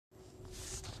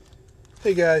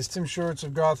Hey guys, Tim Shorts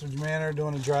of Gothridge Manor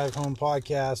doing a drive home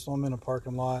podcast. I'm in a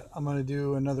parking lot. I'm going to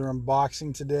do another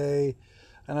unboxing today.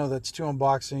 I know that's 2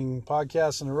 unboxing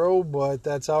podcasts in a row, but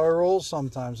that's how I roll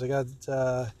sometimes. I got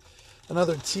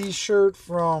another t-shirt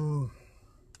from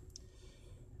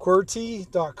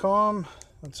QWERTY.com.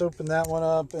 Let's open that one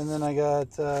up. And then I got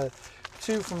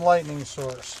 2 from Lightning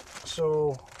Source.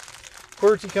 So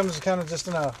QWERTY comes kind of just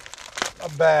in a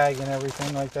bag and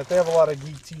everything like that. They have a lot of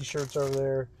geek t-shirts over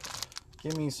there.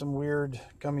 Give me some weird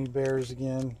gummy bears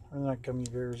again. They're not gummy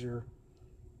bears, they're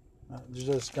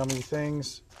just gummy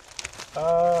things.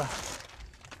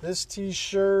 This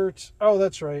t-shirt, oh,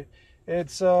 that's right.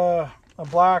 It's a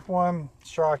black one.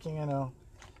 Shocking, I know.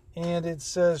 And it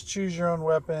says choose your own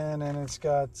weapon, and it's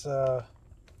got a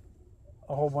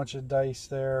whole bunch of dice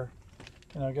there.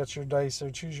 You know, got your dice there,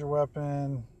 choose your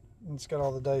weapon. And it's got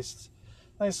all the dice.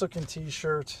 Nice looking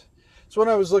t-shirt. It's one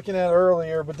I was looking at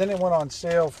earlier, but then it went on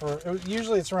sale for,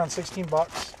 usually it's around $16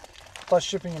 plus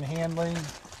shipping and handling,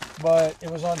 but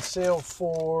it was on sale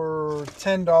for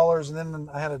 $10, and then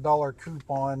I had a $1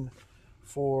 coupon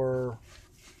for,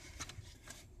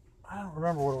 I don't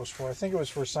remember what it was for. I think it was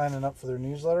for signing up for their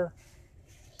newsletter.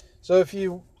 So if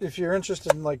you're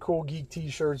interested in like cool geek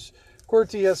t-shirts,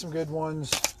 QWERTY has some good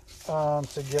ones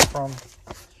to get from.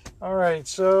 All right,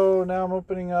 so now I'm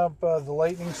opening up the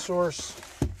Lightning Source.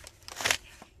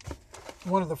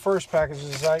 One of the first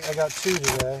packages, I got 2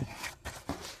 today.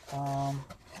 I'll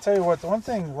tell you what, the one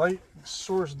thing Lightning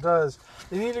Source does,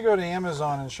 they need to go to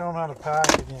Amazon and show them how to pack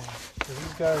again. Because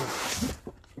these guys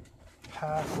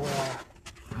pack well.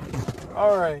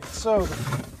 Alright, so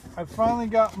I finally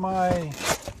got my,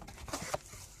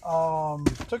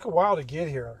 took a while to get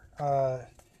here.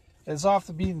 It's Off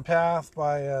the Beaten Path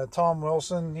by Tom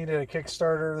Wilson. He did a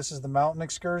Kickstarter. This is the Mountain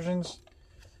Excursions.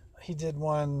 He did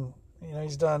one. You know,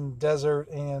 he's done desert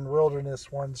and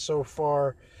wilderness ones so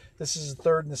far. This is the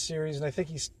 3rd in the series, and I think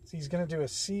he's going to do a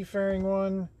seafaring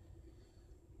one.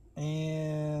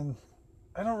 And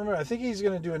I don't remember. I think he's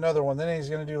going to do another one. Then he's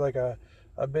going to do like a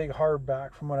big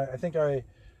hardback from what I think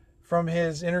from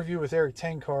his interview with Eric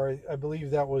Tenkar, I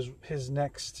believe that was his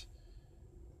next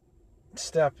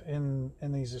step in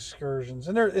these excursions.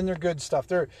 And they're good stuff.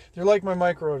 They're like my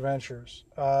micro adventures.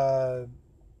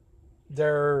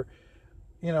 They're,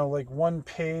 you know, like 1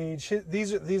 page.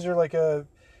 These are like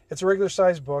it's a regular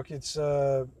size book. It's you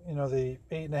know, the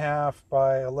 8.5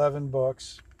 by 11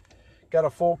 books. Got a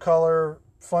full color,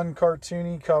 fun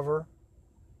cartoony cover.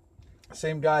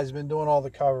 Same guy's been doing all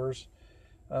the covers.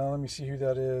 Let me see who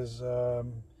that is.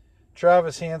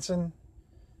 Travis Hansen,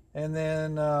 and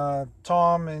then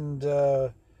Tom and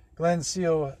Glenn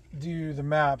Seal do the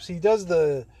maps. He does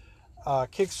the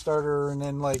Kickstarter, and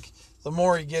then like the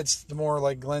more he gets, the more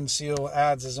like Glenn Seal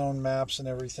adds his own maps and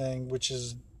everything, which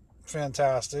is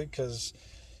fantastic because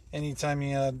anytime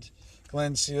you add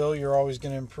Glenn Seal, you're always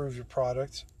going to improve your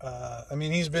product. I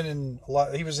mean, he's been in a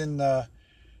lot. He was in the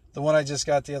one I just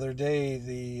got the other day,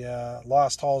 the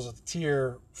Lost Halls of the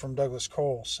Tier from Douglas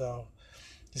Cole. So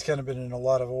he's kind of been in a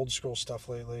lot of old school stuff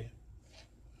lately,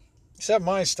 except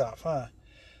my stuff, huh?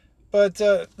 But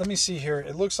let me see here.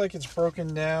 It looks like it's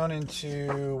broken down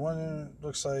into one.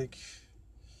 Looks like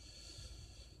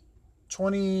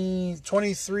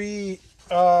 23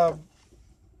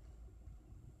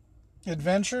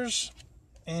 adventures,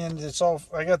 and it's all.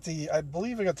 I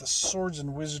believe I got the Swords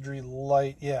and Wizardry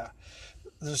Light. Yeah,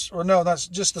 that's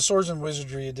just the Swords and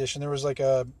Wizardry edition. There was like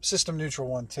a system neutral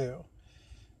one too,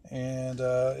 and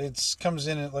it comes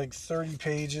in at like 30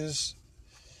 pages.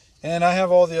 And I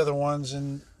have all the other ones,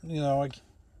 and you know, like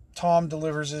Tom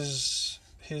delivers his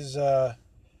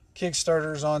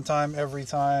Kickstarters on time every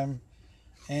time,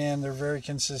 and they're very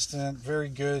consistent, very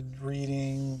good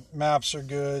reading. Maps are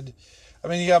good. I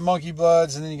mean, you got Monkey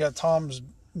Bloods, and then you got Tom's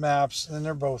maps, and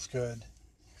they're both good.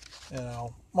 You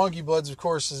know, Monkey Bloods, of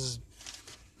course, is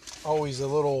always a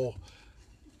little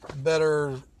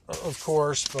better, of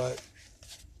course, but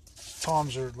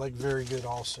Tom's are like very good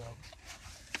also.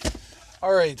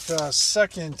 All right,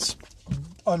 second,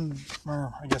 I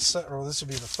guess, or this would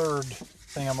be the 3rd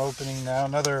thing I'm opening now.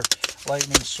 Another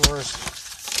Lightning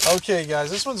Source. Okay,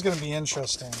 guys, this one's going to be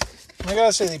interesting. I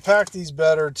gotta say, they pack these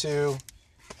better too.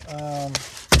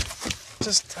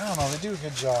 Just, I don't know, they do a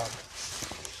good job.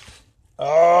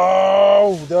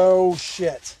 Oh, no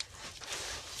shit.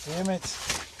 Damn it.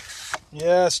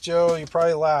 Yes, Joe, you're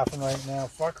probably laughing right now,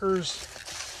 fuckers.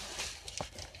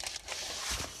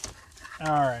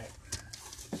 All right.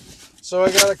 So I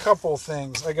got a couple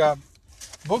things. I got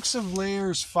Books of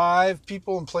Layers 5,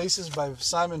 People and Places by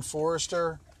Simon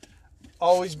Forrester.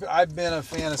 I've been a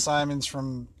fan of Simon's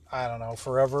from, I don't know,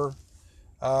 forever.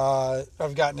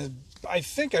 I've gotten to I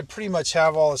think I pretty much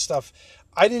have all the stuff.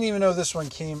 I didn't even know this one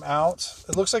came out.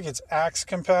 It looks like it's Axe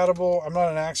compatible. I'm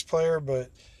not an Axe player, but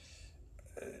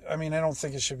I mean, I don't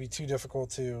think it should be too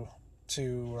difficult to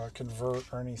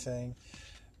convert or anything.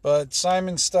 But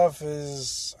Simon's stuff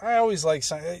is, I always like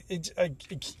Simon.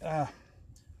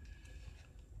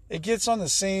 It gets on the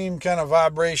same kind of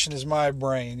vibration as my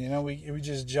brain. You know, we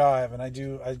just jive, and I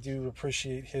do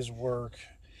appreciate his work.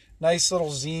 Nice little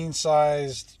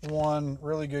zine-sized one,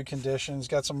 really good conditions.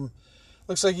 Got some,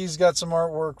 looks like he's got some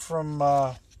artwork from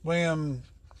William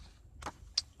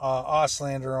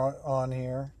Oslander on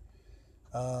here,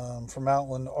 from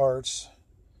Outland Arts.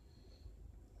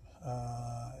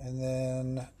 And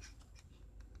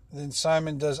then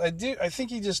Simon does, I think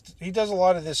he does a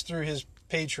lot of this through his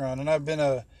Patreon, and I've been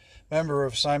a member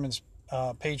of Simon's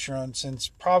Patreon since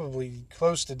probably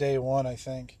close to day one, I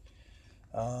think.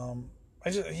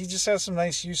 He just has some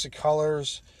nice use of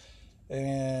colors,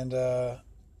 and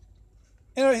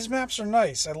his maps are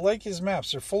nice. I like his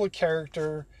maps. They're full of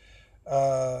character,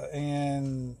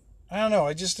 and I don't know,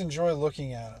 I just enjoy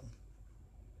looking at them.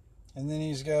 And then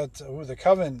he's got the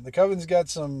Coven. The Coven's got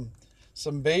some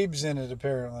babes in it,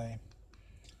 apparently.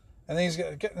 And then he's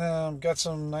got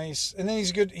some nice. And then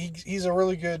he's good. He's a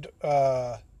really good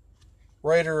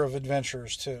writer of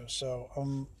adventures too. So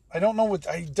I don't know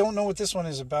what this one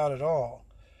is about at all.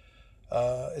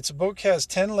 It's a book, has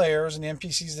 10 layers, and the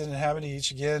NPCs that inhabit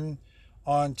each, again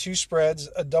on 2 spreads,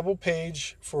 a double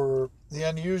page for the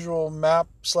unusual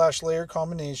map/layer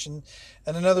combination,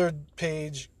 and another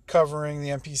page covering the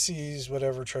NPCs,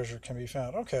 whatever treasure can be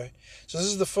found. Okay, so this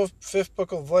is the fifth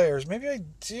book of layers. Maybe I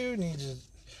do need to.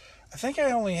 I think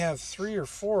I only have 3 or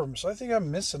 4 of them, so I think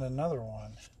I'm missing another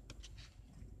one.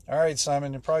 All right,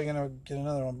 Simon, you're probably gonna get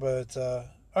another one, but all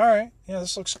right, yeah,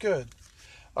 this looks good.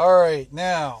 All right,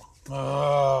 now,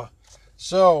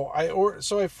 so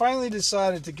I finally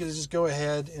decided to just go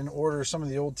ahead and order some of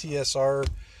the old TSR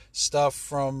stuff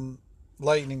from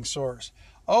Lightning Source.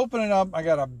 Open it up. I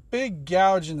got a big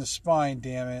gouge in the spine,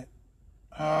 damn it.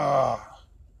 I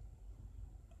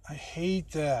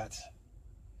hate that.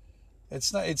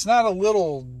 It's not a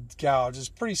little gouge. It's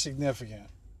pretty significant.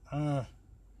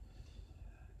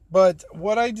 But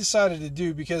what I decided to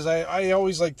do, because I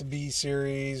always like the B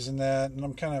series and that, and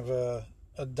I'm kind of a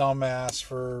dumbass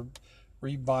for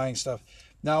rebuying stuff.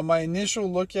 Now, my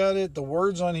initial look at it, the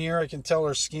words on here I can tell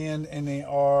are scanned, and they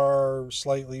are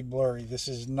slightly blurry. This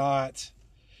is not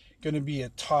going to be a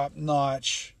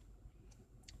top-notch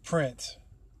print.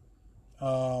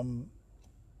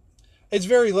 It's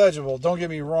very legible, don't get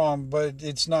me wrong, but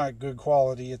it's not good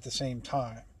quality at the same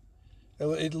time.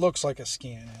 It looks like a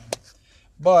scan.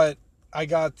 But I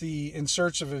got the In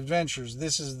Search of Adventures.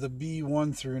 This is the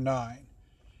B1 through 9.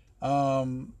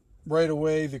 Right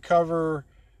away, the cover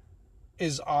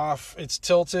is off. It's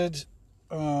tilted.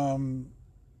 They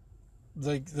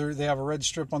have a red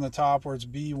strip on the top where it's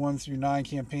B1 through 9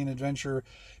 campaign adventure,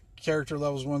 character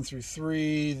levels 1 through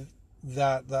 3.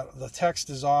 That the text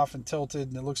is off and tilted,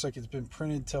 and it looks like it's been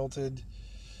printed tilted.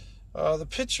 The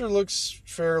picture looks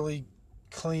fairly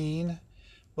clean,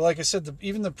 but like I said,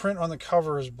 even the print on the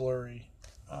cover is blurry.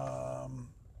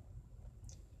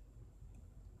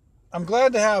 I'm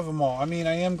glad to have them all. I mean,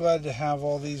 I am glad to have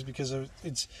all these because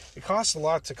it costs a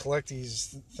lot to collect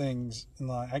these things in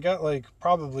line. I got like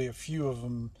probably a few of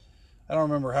them. I don't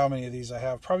remember how many of these I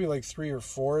have. Probably like 3 or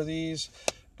 4 of these,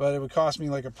 but it would cost me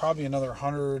like probably another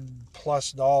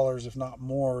 $100+, if not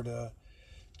more, to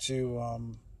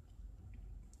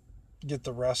get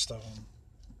the rest of them.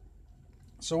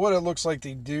 So what it looks like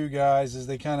they do, guys, is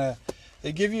they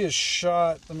give you a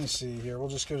shot. Let me see here. We'll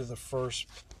just go to the first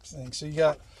thing. So you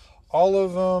got all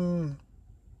of them.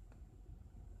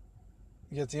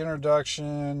 You get the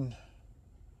introduction,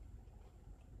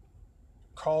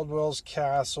 Caldwell's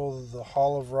Castle, the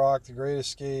Hall of Rock, the Great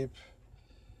Escape,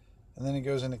 and then it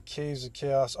goes into Caves of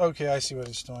Chaos. Okay, I see what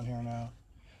it's doing here now.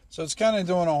 So it's kind of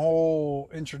doing a whole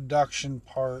introduction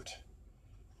part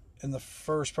in the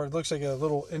first part. It looks like a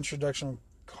little introduction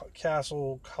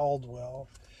Castle Caldwell,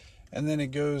 and then it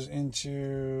goes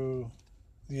into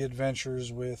the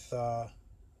adventures with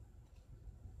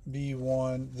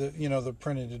B1, the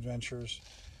printed adventures.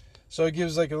 So it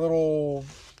gives like a little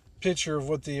picture of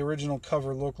what the original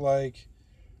cover looked like,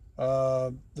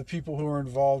 the people who are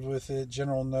involved with it,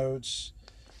 general notes,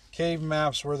 cave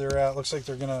maps where they're at. Looks like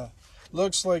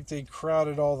they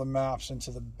crowded all the maps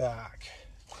into the back,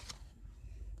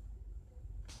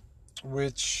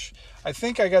 which I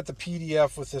think I got the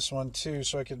PDF with this one too,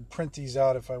 so I could print these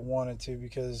out if I wanted to,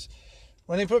 because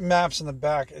when they put maps in the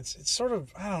back, it's sort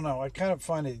of, I don't know, I kind of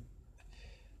find it,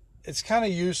 it's kind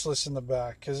of useless in the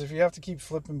back, because if you have to keep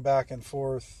flipping back and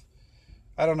forth,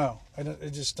 I don't know. I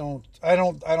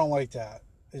don't like that.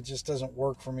 It just doesn't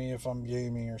work for me if I'm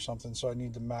gaming or something. So I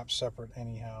need the map separate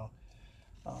anyhow.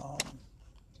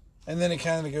 And then it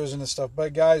kind of goes into stuff.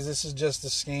 But guys, this is just a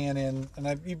scan in,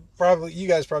 and you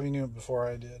guys probably knew it before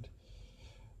I did.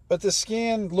 But the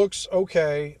scan looks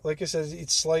okay. Like I said,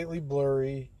 it's slightly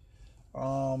blurry.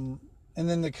 And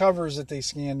then the covers that they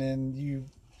scanned in,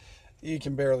 you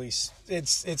can barely.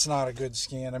 It's not a good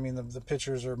scan. I mean, the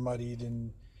pictures are muddied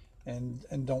and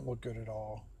don't look good at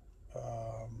all.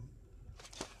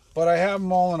 But I have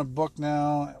them all in a book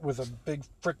now with a big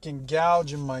freaking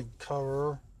gouge in my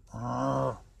cover.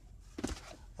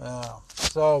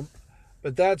 So,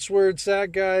 but that's where it's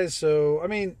at, guys. So, I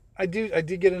mean, I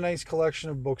did get a nice collection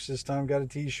of books this time. Got a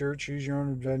T-shirt, Choose Your Own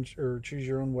Adventure, or Choose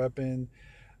Your Own Weapon.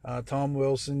 Tom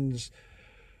Wilson's,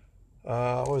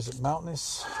 what is it,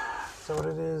 Mountainous? Is that what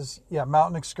it is? Yeah,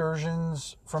 Mountain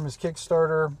Excursions from his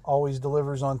Kickstarter. Always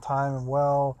delivers on time and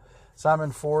well.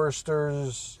 Simon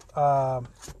Forrester's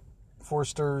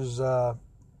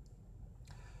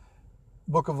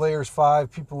Book of Layers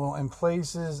 5, People and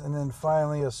Places, and then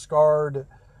finally a Scarred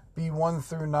B1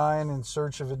 through 9 in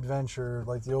Search of Adventure,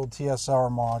 like the old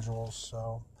TSR modules.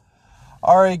 So,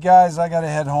 all right, guys, I got to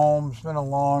head home. It's been a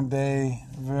long day,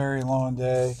 very long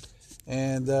day,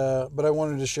 and but I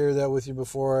wanted to share that with you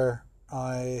before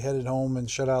I headed home and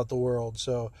shut out the world.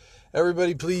 So,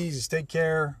 everybody, please take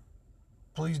care.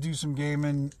 Please do some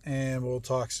gaming, and we'll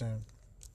talk soon.